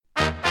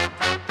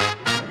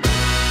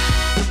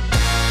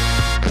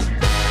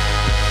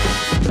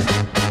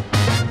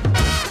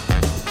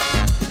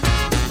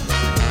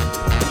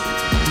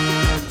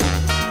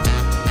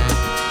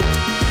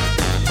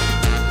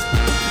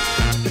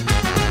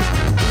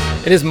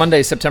It is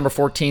Monday, September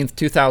 14th,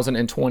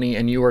 2020,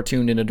 and you are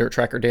tuned into Dirt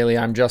Tracker Daily.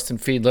 I'm Justin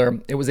Fiedler.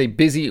 It was a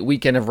busy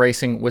weekend of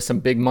racing with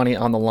some big money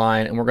on the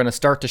line, and we're going to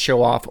start to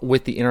show off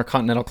with the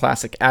Intercontinental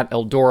Classic at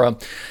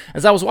Eldora.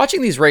 As I was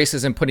watching these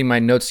races and putting my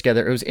notes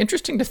together, it was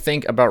interesting to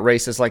think about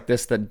races like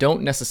this that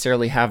don't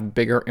necessarily have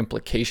bigger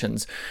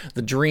implications.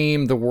 The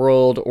Dream, the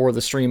World, or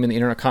the Stream in the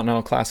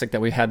Intercontinental Classic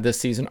that we had this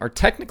season are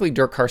technically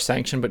dirt car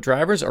sanctioned, but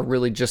drivers are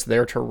really just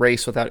there to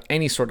race without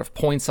any sort of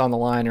points on the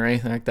line or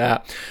anything like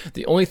that.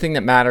 The only thing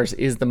that matters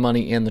is the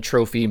money and the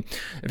trophy.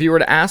 If you were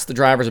to ask the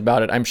drivers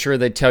about it, I'm sure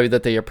they'd tell you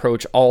that they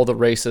approach all the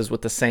races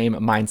with the same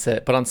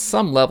mindset, but on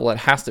some level it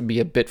has to be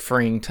a bit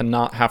freeing to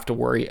not have to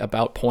worry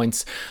about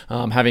points,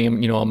 having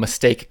a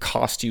mistake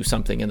cost you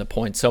something in the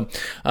points. So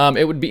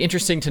it would be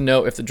interesting to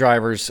know if the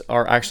drivers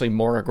are actually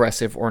more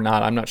aggressive or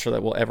not. I'm not sure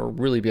that we'll ever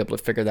really be able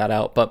to figure that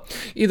out, but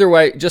either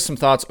way, just some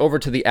thoughts over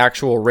to the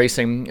actual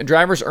racing.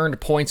 Drivers earned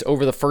points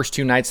over the first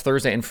two nights,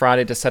 Thursday and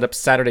Friday, to set up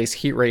Saturday's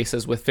heat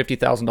races with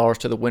 $50,000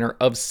 to the winner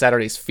of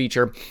Saturday's feature.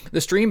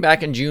 The Stream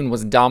back in June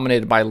was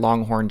dominated by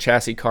Longhorn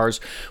chassis cars,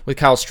 with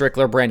Kyle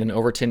Strickler, Brandon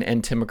Overton,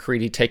 and Tim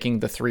McCreadie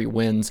taking the 3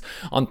 wins.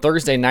 On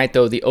Thursday night,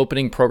 though, the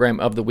opening program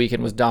of the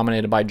weekend was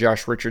dominated by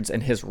Josh Richards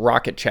and his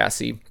Rocket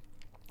chassis.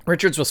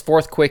 Richards was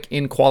fourth quick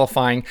in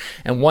qualifying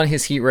and won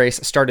his heat race,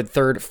 started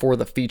third for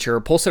the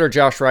feature. Pole sitter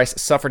Josh Rice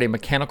suffered a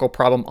mechanical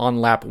problem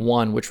on lap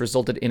 1, which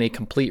resulted in a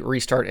complete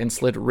restart and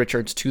slid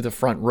Richards to the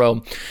front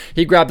row.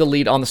 He grabbed the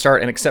lead on the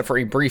start, and except for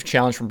a brief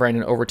challenge from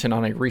Brandon Overton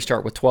on a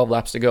restart with 12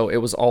 laps to go, it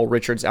was all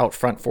Richards out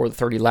front for the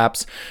 30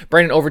 laps.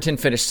 Brandon Overton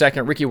finished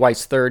second, Ricky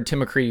White's third,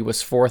 Tim McCreadie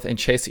was fourth, and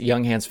Chase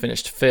Younghans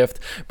finished fifth.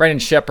 Brandon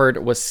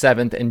Shepard was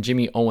seventh, and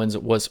Jimmy Owens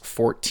was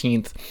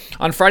 14th.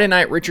 On Friday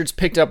night, Richards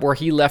picked up where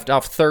he left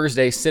off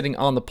Thursday, sitting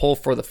on the pole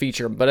for the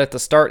feature, but at the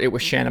start it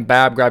was Shannon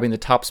Babb grabbing the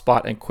top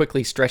spot and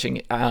quickly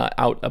stretching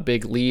out a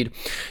big lead.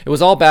 It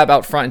was all Babb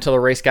out front until the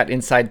race got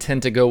inside 10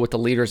 to go with the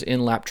leaders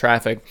in lap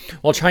traffic.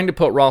 While trying to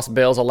put Ross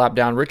Bales a lap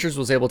down, Richards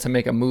was able to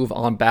make a move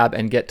on Babb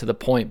and get to the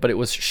point, but it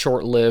was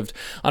short-lived.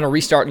 On a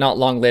restart not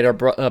long later,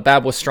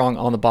 Babb was strong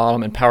on the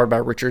bottom and powered by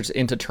Richards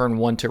into turn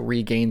 1 to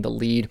regain the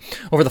lead.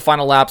 Over the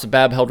final laps,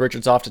 Babb held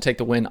Richards off to take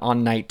the win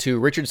on night 2.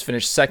 Richards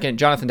finished second,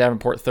 Jonathan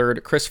Davenport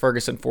third, Chris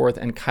Ferguson fourth,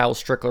 and Kyle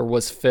Strickler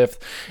was fifth.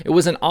 It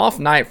was an off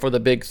night for the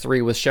big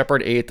three, with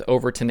Shepard 8th,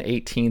 Overton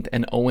 18th,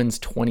 and Owens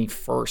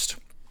 21st.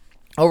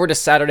 Over to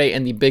Saturday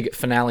and the big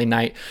finale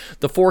night.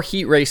 The 4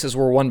 heat races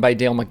were won by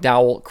Dale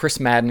McDowell, Chris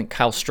Madden,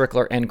 Kyle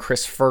Strickler, and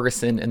Chris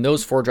Ferguson, and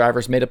those 4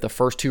 drivers made up the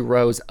first 2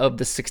 rows of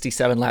the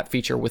 67-lap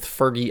feature with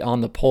Fergie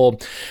on the pole.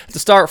 At the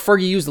start,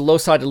 Fergie used the low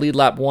side to lead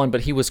lap 1,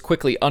 but he was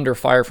quickly under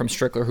fire from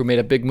Strickler, who made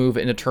a big move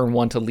into turn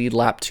 1 to lead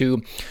lap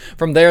 2.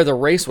 From there, the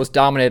race was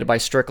dominated by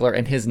Strickler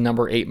and his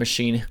number 8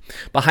 machine.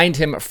 Behind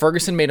him,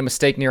 Ferguson made a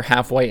mistake near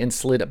halfway and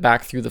slid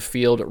back through the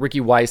field.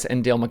 Ricky Weiss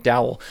and Dale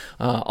McDowell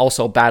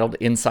also battled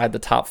inside the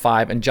top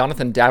 5. And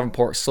Jonathan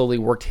Davenport slowly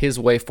worked his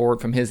way forward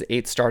from his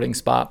 8th starting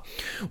spot.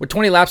 With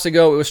 20 laps to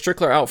go, it was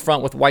Strickler out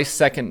front with Weiss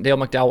second, Dale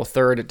McDowell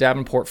third,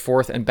 Davenport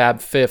 4th, and Babb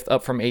 5th,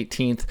 up from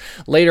 18th.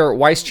 Later,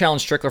 Weiss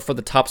challenged Strickler for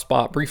the top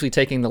spot, briefly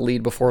taking the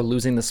lead before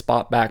losing the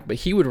spot back, but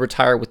he would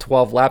retire with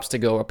 12 laps to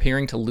go,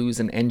 appearing to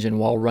lose an engine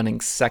while running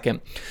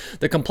second.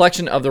 The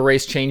complexion of the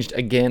race changed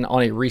again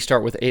on a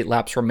restart with 8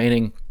 laps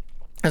remaining.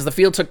 As the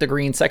field took the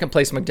green, second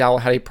place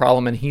McDowell had a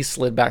problem and he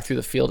slid back through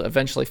the field,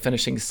 eventually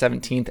finishing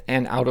 17th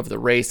and out of the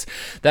race.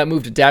 That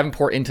moved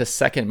Davenport into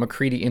second,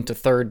 McCreadie into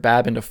third,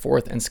 Babb into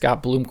fourth, and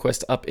Scott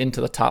Bloomquist up into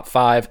the top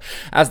 5.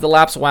 As the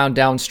laps wound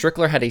down,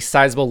 Strickler had a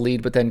sizable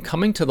lead, but then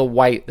coming to the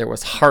white, there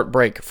was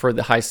heartbreak for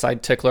the high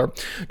side tickler.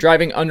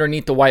 Driving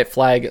underneath the white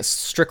flag,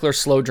 Strickler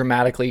slowed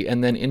dramatically,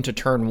 and then into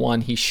turn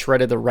 1, he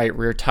shredded the right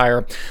rear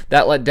tire.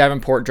 That let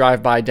Davenport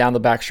drive by down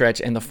the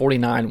backstretch, and the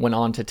 49 went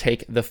on to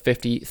take the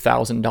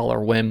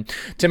 $50,000 win.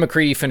 Tim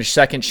McCreadie finished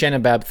second,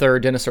 Shannon Babb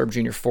third, Dennis Erb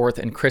Jr. fourth,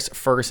 and Chris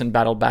Ferguson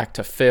battled back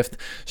to 5th.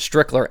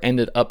 Strickler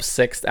ended up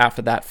 6th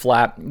after that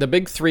flat. The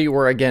big 3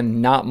 were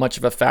again not much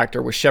of a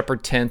factor, with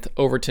Shepard 10th,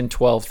 Overton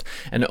 12th,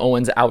 and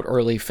Owens out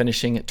early,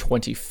 finishing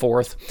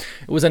 24th.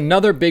 It was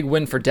another big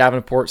win for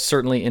Davenport,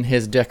 certainly in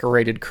his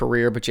decorated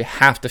career, but you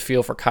have to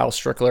feel for Kyle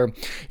Strickler.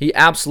 He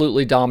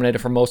absolutely dominated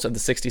for most of the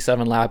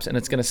 67 laps, and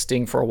it's going to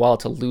sting for a while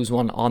to lose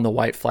one on the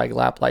white flag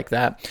lap like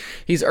that.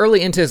 He's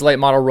early into his late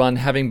model run,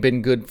 having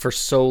been good for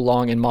so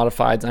long in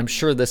modifieds. I'm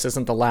sure this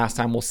isn't the last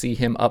time we'll see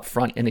him up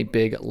front in a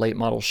big late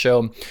model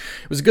show.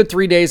 It was a good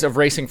 3 days of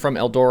racing from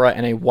Eldora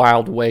and a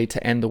wild way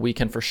to end the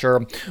weekend for sure.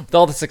 With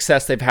all the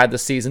success they've had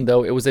this season,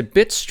 though, it was a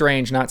bit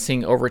strange not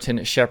seeing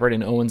Overton, Shepard,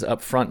 and Owens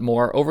up front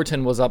more.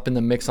 Overton was up in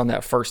the mix on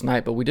that first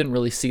night, but we didn't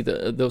really see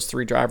those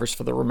 3 drivers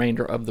for the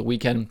remainder of the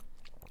weekend.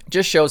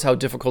 Just shows how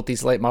difficult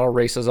these late model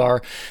races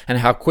are and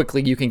how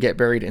quickly you can get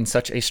buried in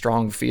such a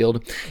strong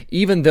field.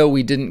 Even though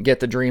we didn't get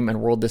the Dream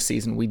and World this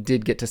season, we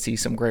did get to see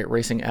some great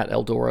racing at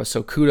Eldora.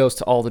 So kudos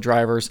to all the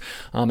drivers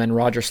and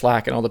Roger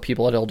Slack and all the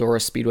people at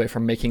Eldora Speedway for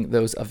making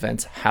those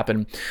events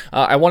happen.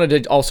 I wanted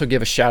to also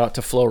give a shout out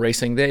to Flow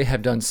Racing. They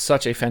have done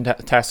such a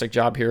fantastic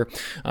job here.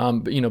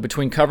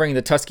 Between covering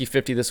the Tusky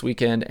 50 this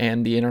weekend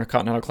and the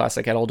Intercontinental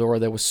Classic at Eldora,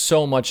 there was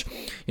so much,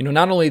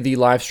 not only the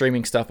live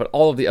streaming stuff, but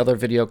all of the other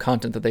video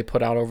content that they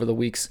put out over the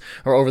weeks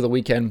or over the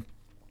weekend.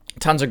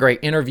 Tons of great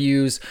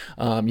interviews,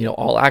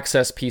 all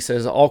access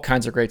pieces, all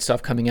kinds of great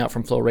stuff coming out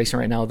from Flow Racing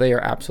right now. They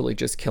are absolutely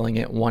just killing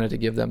it. Wanted to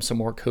give them some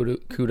more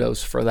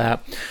kudos for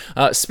that.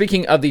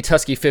 Speaking of the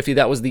Tusky 50,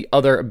 that was the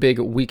other big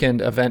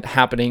weekend event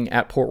happening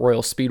at Port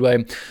Royal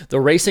Speedway.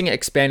 The racing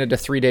expanded to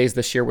 3 days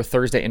this year, with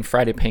Thursday and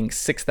Friday paying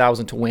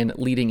 $6,000 to win,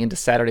 leading into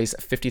Saturday's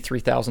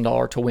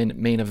 $53,000 to win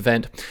main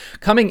event.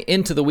 Coming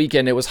into the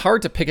weekend, it was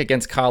hard to pick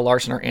against Kyle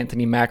Larson or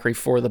Anthony Macri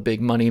for the big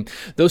money.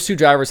 Those two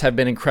drivers have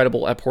been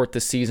incredible at Port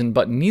this season,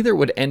 but neither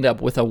would end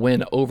up with a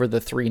win over the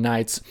 3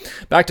 nights.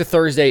 Back to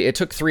Thursday, it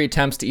took 3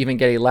 attempts to even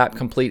get a lap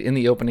complete in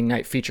the opening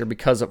night feature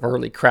because of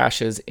early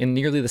crashes in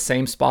nearly the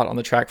same spot on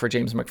the track for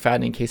James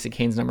McFadden and Casey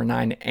Kane's number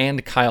 9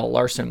 and Kyle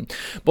Larson.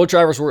 Both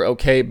drivers were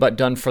okay, but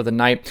done for the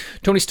night.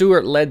 Tony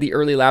Stewart led the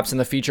early laps in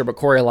the feature, but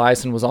Corey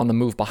Eliason was on the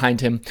move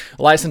behind him.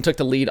 Eliason took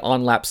the lead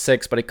on lap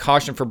 6, but a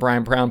caution for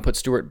Brian Brown put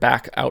Stewart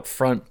back out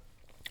front.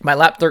 By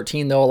lap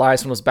 13, though,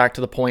 Eliason was back to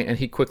the point, and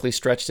he quickly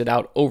stretched it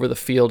out over the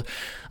field.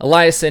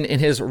 Eliason, in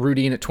his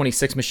Rudine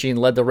 26 machine,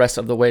 led the rest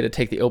of the way to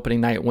take the opening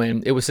night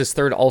win. It was his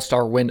 3rd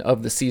All-Star win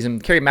of the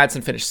season. Kerry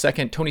Madsen finished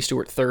 2nd, Tony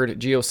Stewart 3rd,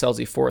 Gio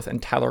Scelzi 4th,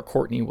 and Tyler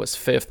Courtney was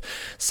 5th.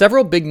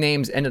 Several big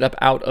names ended up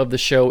out of the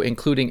show,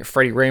 including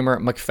Freddie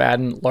Raymer,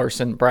 McFadden,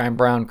 Larson, Brian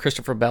Brown,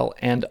 Christopher Bell,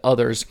 and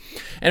others.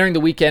 Entering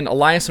the weekend,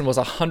 Eliason was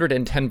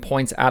 110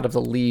 points out of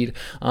the lead,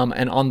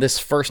 and on this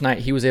first night,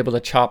 he was able to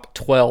chop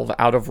 12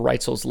 out of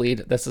Reitzel's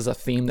lead. This is a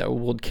theme that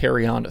will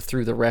carry on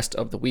through the rest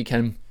of the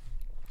weekend.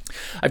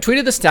 I've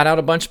tweeted the stat out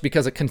a bunch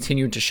because it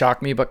continued to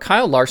shock me, but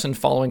Kyle Larson,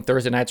 following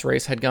Thursday night's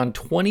race, had gone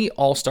 20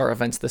 All-Star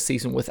events this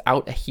season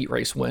without a heat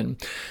race win.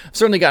 I've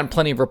certainly gotten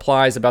plenty of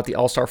replies about the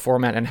All-Star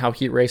format and how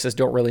heat races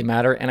don't really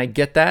matter, and I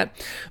get that,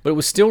 but it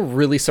was still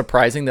really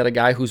surprising that a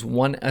guy who's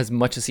won as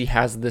much as he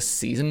has this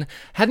season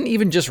hadn't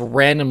even just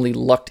randomly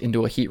lucked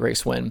into a heat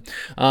race win.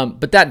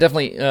 But that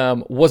definitely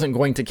wasn't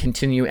going to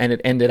continue, and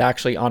it ended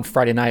actually on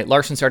Friday night.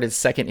 Larson started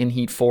 2nd in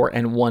Heat 4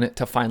 and won it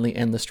to finally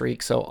end the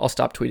streak, so I'll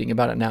stop tweeting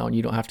about it now, and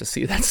you don't have to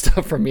see that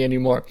stuff from me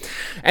anymore.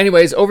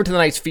 Anyways, over to the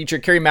night's feature.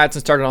 Kerry Madsen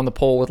started on the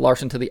pole with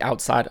Larson to the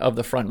outside of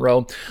the front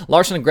row.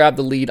 Larson grabbed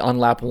the lead on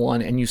lap 1,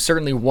 and you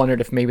certainly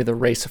wondered if maybe the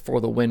race for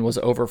the win was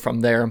over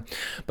from there.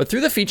 But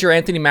through the feature,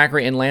 Anthony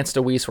Macri and Lance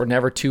DeWeese were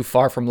never too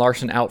far from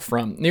Larson out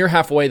front. Near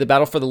halfway, the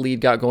battle for the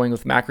lead got going,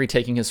 with Macri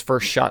taking his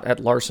first shot at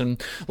Larson.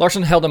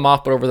 Larson held him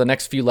off, but over the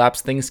next few laps,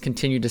 things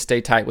continued to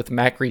stay tight, with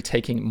Macri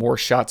taking more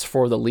shots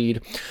for the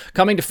lead.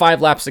 Coming to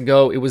 5 laps to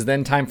go, it was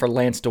then time for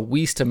Lance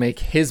DeWeese to make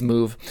his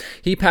move.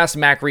 He passed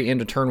Macri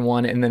into turn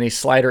 1, and then a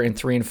slider in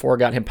 3 and 4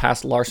 got him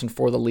past Larson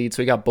for the lead,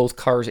 so he got both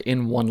cars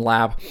in 1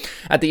 lap.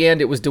 At the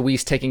end, it was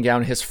DeWeese taking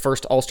down his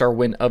first All-Star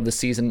win of the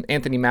season.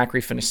 Anthony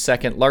Macri finished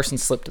 2nd, Larson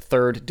slipped to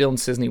 3rd, Dylan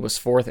Cisney was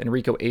 4th, and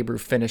Rico Abreu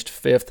finished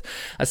 5th.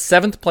 A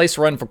 7th place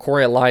run for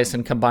Corey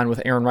Eliason combined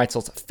with Aaron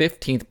Reitzel's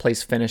 15th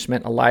place finish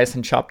meant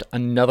Eliason chopped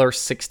another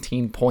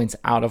 16 points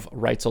out of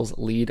Reitzel's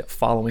lead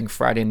following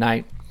Friday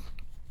night.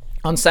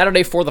 On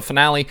Saturday for the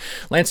finale,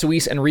 Lance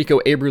DeWeese and Rico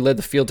Abreu led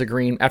the field to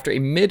green. After a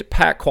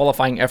mid-pack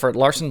qualifying effort,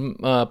 Larson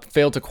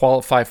failed to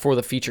qualify for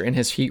the feature in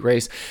his heat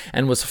race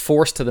and was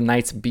forced to the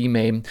night's B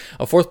main.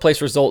 A 4th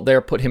place result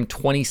there put him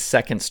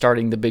 22nd,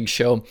 starting the big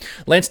show.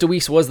 Lance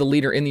DeWeese was the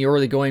leader in the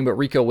early going, but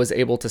Rico was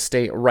able to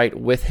stay right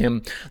with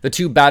him. The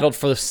two battled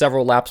for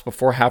several laps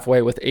before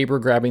halfway, with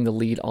Abreu grabbing the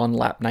lead on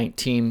lap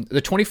 19.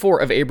 The 24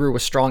 of Abreu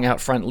was strong out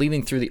front,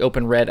 leading through the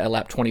open red at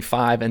lap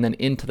 25 and then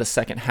into the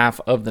second half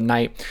of the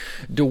night.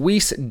 DeWeese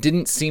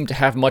didn't seem to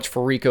have much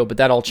for Rico, but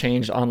that all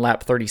changed on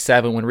lap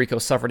 37 when Rico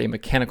suffered a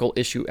mechanical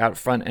issue out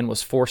front and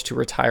was forced to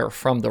retire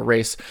from the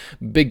race.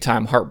 Big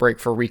time heartbreak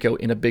for Rico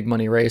in a big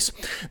money race.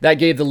 That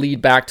gave the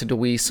lead back to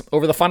DeWeese.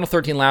 Over the final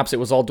 13 laps, it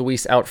was all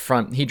DeWeese out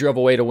front. He drove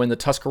away to win the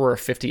Tuscarora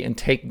 50 and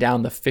take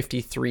down the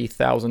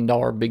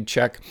 $53,000 big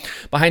check.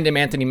 Behind him,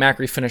 Anthony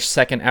Macri finished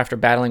 2nd after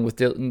battling with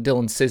Dylan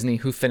Cisney,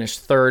 who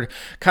finished 3rd.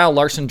 Kyle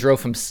Larson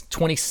drove from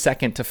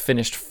 22nd to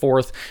finish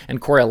 4th,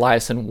 and Corey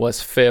Eliason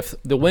was 5th.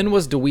 The win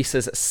was DeWeese's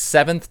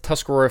 7th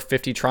Tuscarora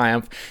 50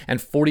 triumph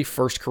and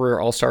 41st career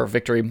All-Star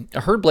victory.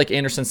 I heard Blake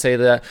Anderson say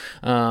that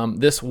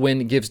this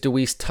win gives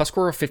DeWeese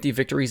Tuscarora 50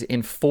 victories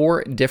in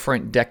 4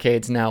 different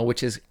decades now,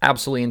 which is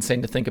absolutely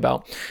insane to think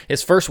about.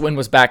 His first win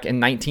was back in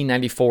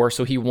 1994,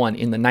 so he won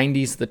in the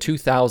 90s, the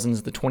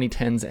 2000s, the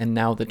 2010s, and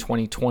now the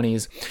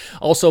 2020s.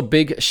 Also,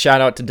 big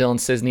shout out to Dylan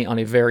Cisney on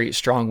a very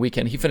strong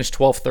weekend. He finished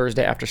 12th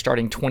Thursday after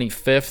starting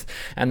 25th,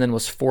 and then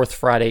was 4th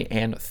Friday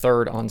and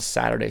 3rd on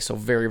Saturday, so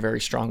very,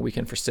 very strong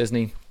weekend for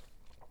Cisney.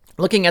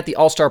 Looking at the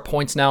All-Star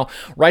points now,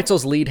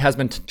 Reitzel's lead has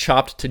been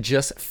chopped to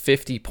just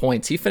 50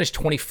 points. He finished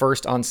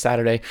 21st on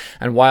Saturday,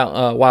 and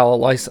while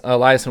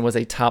Eliasson was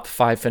a top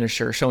 5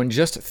 finisher, showing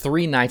just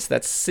 3 nights,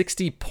 that's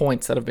 60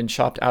 points that have been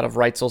chopped out of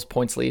Reitzel's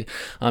points lead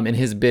in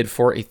his bid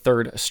for a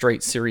 3rd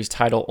straight series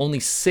title. Only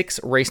 6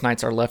 race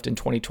nights are left in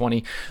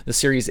 2020. The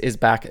series is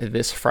back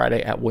this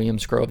Friday at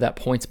Williams Grove. That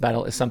points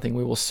battle is something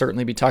we will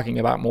certainly be talking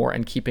about more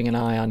and keeping an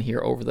eye on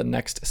here over the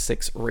next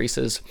 6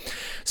 races.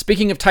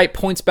 Speaking of tight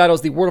points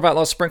battles, the World of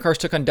Outlaws Sprint Cars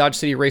took on Dodge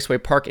City Raceway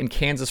Park in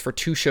Kansas for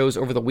 2 shows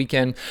over the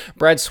weekend.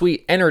 Brad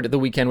Sweet entered the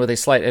weekend with a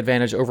slight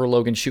advantage over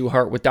Logan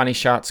Schuchart, with Donnie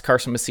Schatz,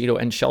 Carson Macedo,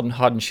 and Sheldon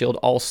Haudenschild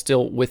all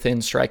still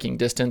within striking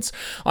distance.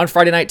 On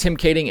Friday night, Tim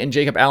Kading and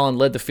Jacob Allen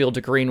led the field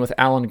to green, with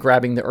Allen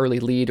grabbing the early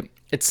lead.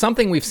 It's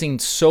something we've seen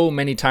so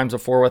many times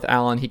before with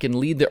Allen. He can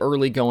lead the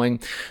early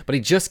going, but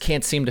he just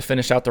can't seem to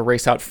finish out the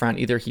race out front.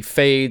 Either he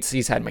fades,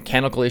 he's had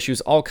mechanical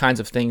issues, all kinds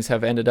of things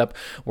have ended up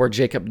where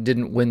Jacob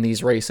didn't win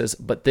these races,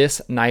 but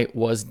this night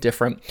was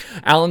different.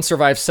 Allen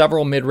survived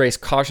several mid-race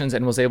cautions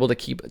and was able to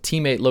keep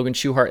teammate Logan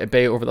Schuchart at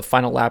bay over the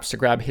final laps to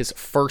grab his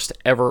first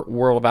ever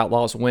World of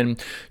Outlaws win.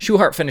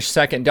 Schuchart finished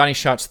 2nd, Donnie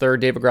Schatz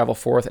 3rd, David Gravel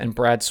 4th, and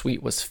Brad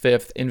Sweet was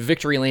 5th. In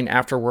victory lane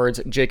afterwards,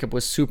 Jacob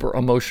was super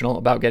emotional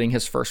about getting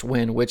his first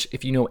win, which,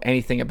 if you know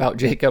anything about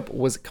Jacob,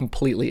 was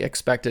completely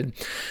expected.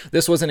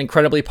 This was an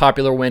incredibly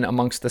popular win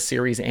amongst the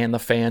series and the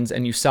fans,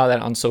 and you saw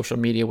that on social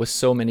media with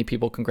so many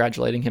people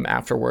congratulating him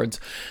afterwards.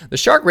 The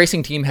Shark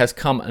Racing team has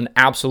come an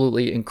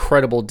absolutely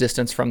incredible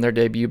distance from their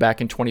debut back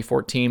in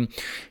 2014.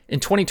 In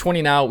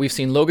 2020 now, we've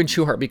seen Logan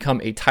Schuchart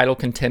become a title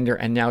contender,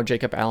 and now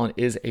Jacob Allen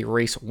is a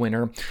race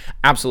winner.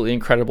 Absolutely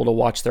incredible to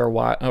watch their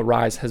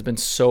rise. Has been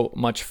so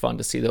much fun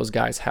to see those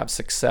guys have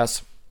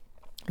success.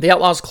 The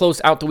Outlaws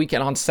closed out the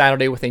weekend on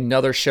Saturday with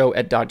another show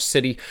at Dodge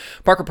City.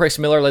 Parker Price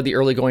Miller led the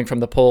early going from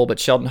the pole, but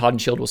Sheldon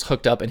Haudenschild was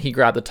hooked up and he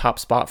grabbed the top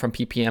spot from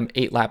PPM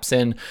 8 laps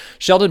in.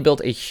 Sheldon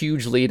built a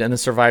huge lead and then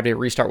survived a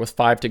restart with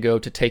 5 to go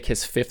to take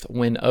his 5th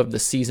win of the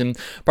season.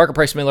 Parker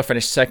Price Miller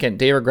finished 2nd,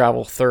 David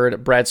Gravel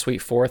 3rd, Brad Sweet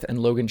 4th, and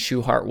Logan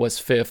Schuchart was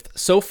 5th.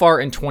 So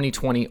far in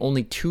 2020,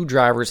 only 2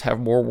 drivers have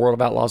more World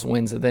of Outlaws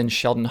wins than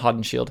Sheldon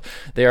Haudenschild.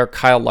 They are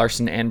Kyle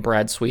Larson and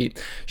Brad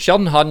Sweet.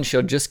 Sheldon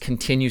Haudenschild just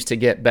continues to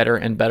get better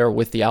and better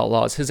with the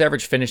Outlaws. His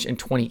average finish in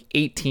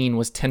 2018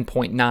 was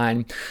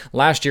 10.9.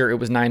 Last year it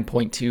was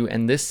 9.2,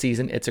 and this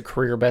season it's a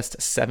career best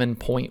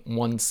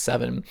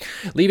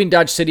 7.17. Leaving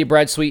Dodge City,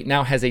 Brad Sweet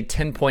now has a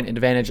 10-point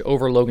advantage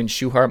over Logan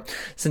Schuchart.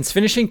 Since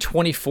finishing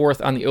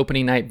 24th on the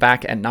opening night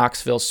back at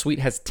Knoxville, Sweet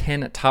has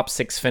 10 top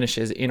 6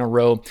 finishes in a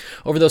row.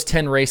 Over those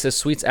 10 races,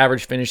 Sweet's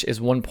average finish is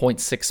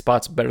 1.6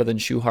 spots better than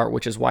Schuchart,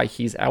 which is why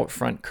he's out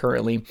front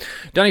currently.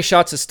 Donnie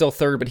Schatz is still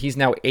 3rd, but he's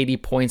now 80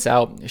 points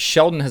out.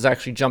 Sheldon has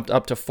actually jumped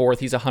up to 4th.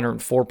 He's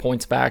 104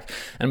 points back,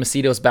 and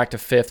Macedo's back to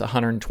 5th,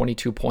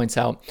 122 points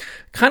out.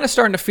 Kind of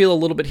starting to feel a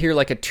little bit here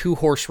like a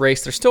 2-horse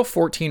race. There's still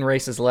 14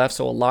 races left,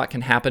 so a lot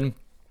can happen.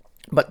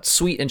 But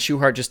Sweet and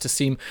Schuchart just to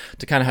seem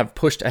to kind of have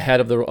pushed ahead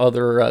of the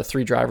other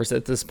 3 drivers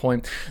at this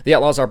point. The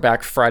Outlaws are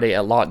back Friday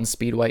at Lawton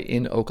Speedway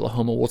in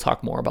Oklahoma. We'll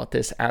talk more about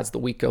this as the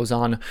week goes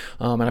on,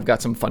 and I've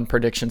got some fun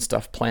prediction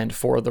stuff planned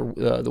for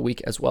the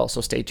week as well,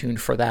 so stay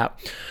tuned for that.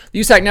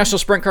 The USAC National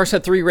Sprint Cars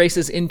had 3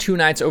 races in 2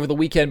 nights over the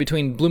weekend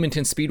between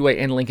Bloomington Speedway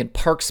and Lincoln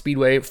Park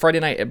Speedway. Friday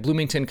night at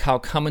Bloomington, Kyle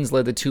Cummins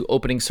led the 2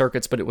 opening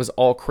circuits, but it was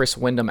all Chris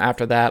Windom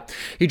after that.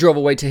 He drove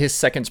away to his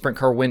 2nd sprint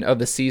car win of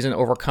the season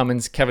over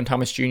Cummins, Kevin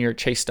Thomas Jr.,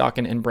 Chase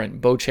Stockin, and Brent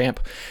Beauchamp.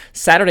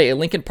 Saturday at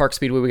Lincoln Park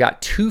Speedway, we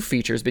got 2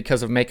 features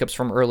because of makeups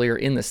from earlier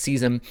in the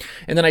season.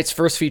 In the night's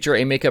first feature,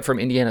 a makeup from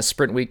Indiana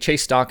Sprint Week,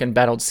 Chase Stockin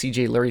battled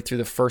CJ Leary through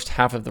the first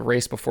half of the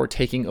race before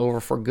taking over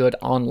for good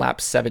on lap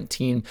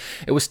 17.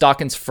 It was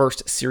Stockin's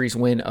first series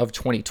win of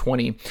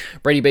 2020.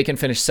 Brady Bacon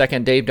finished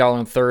 2nd, Dave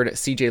Dahlen 3rd,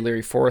 CJ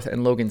Leary 4th,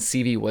 and Logan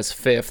Seavey was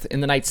 5th.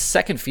 In the night's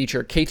second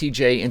feature,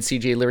 KTJ and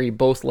CJ Leary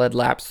both led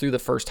laps through the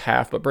first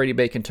half, but Brady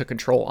Bacon took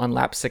control on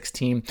lap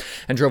 16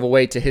 and drove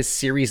away to his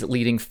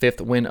series-leading 5th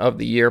win of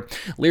the year.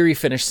 Leary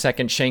finished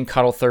 2nd, Shane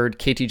Cottle 3rd,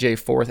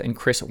 KTJ 4th, and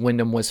Chris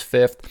Windom was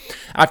 5th.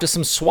 After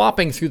some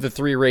swapping through the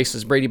 3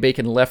 races, Brady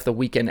Bacon left the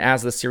weekend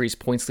as the series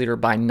points leader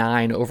by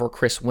 9 over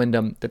Chris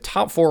Windom. The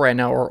top 4 right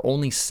now are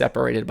only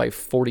separated by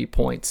 40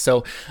 points,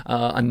 so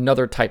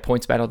another tight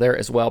points battle there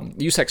as well.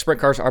 USAC Sprint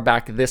Cars are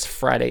back this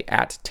Friday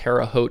at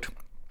Terre Haute.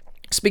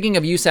 Speaking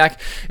of USAC,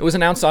 it was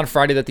announced on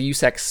Friday that the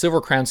USAC Silver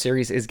Crown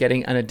Series is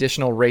getting an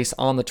additional race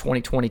on the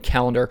 2020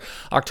 calendar.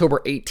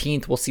 October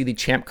 18th, we'll see the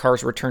Champ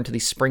Cars return to the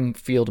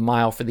Springfield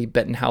Mile for the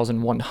Bettenhausen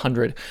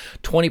 100.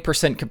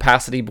 20%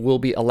 capacity will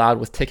be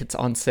allowed with tickets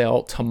on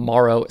sale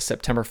tomorrow,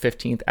 September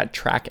 15th at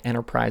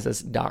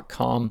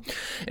trackenterprises.com.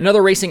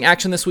 Another racing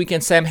action this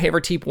weekend, Sam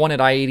Haverteep won at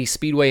I-80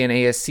 Speedway in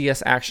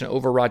ASCS action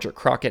over Roger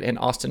Crockett and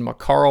Austin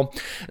McCarl.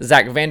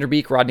 Zach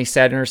Vanderbeek, Rodney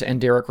Sadners, and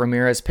Derek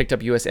Ramirez picked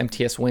up US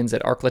MTS wins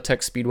at Arclatech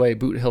Vortex Speedway,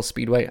 Boot Hill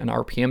Speedway, and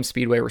RPM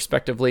Speedway,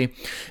 respectively.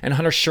 And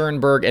Hunter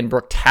Schoenberg and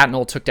Brooke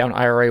Tatnell took down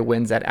IRA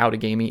wins at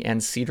Outagamie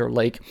and Cedar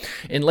Lake.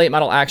 In late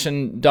model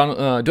action, Donald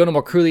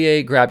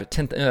Morcoulier grabbed a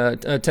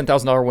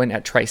 $10,000 win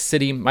at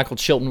Tri-City. Michael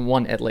Chilton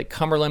won at Lake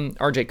Cumberland,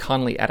 RJ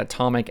Conley at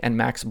Atomic, and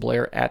Max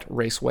Blair at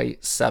Raceway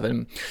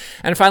 7.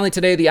 And finally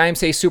today, the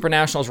IMCA Super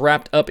Nationals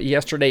wrapped up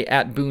yesterday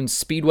at Boone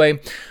Speedway.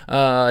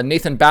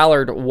 Nathan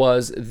Ballard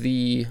was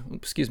the...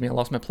 I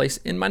lost my place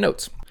in my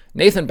notes.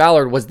 Nathan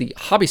Ballard was the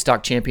Hobby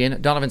Stock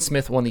champion, Donovan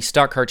Smith won the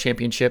Stock Car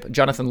championship,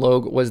 Jonathan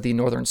Logue was the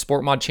Northern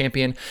Sport Mod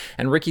champion,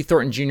 and Ricky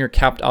Thornton Jr.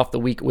 capped off the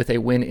week with a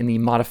win in the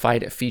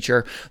Modified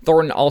feature.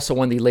 Thornton also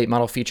won the Late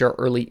Model feature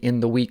early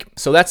in the week.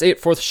 So that's it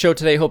for the show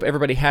today. Hope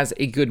everybody has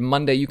a good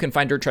Monday. You can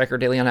find Dirt Tracker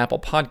Daily on Apple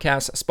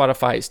Podcasts,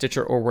 Spotify,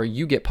 Stitcher, or where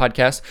you get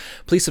podcasts.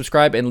 Please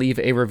subscribe and leave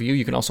a review.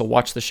 You can also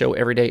watch the show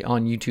every day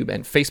on YouTube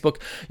and Facebook.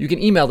 You can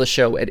email the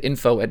show at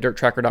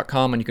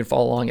info@dirttracker.com, and you can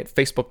follow along at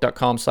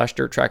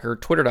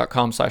facebook.com/dirttracker,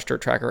 twitter.com/dirttracker,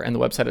 and the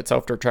website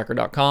itself,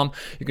 dirttracker.com.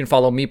 You can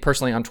follow me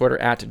personally on Twitter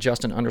at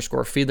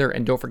Justin_Fiedler,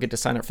 and don't forget to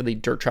sign up for the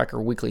Dirt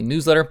Tracker weekly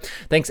newsletter.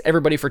 Thanks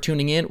everybody for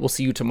tuning in. We'll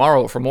see you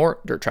tomorrow for more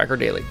Dirt Tracker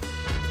Daily.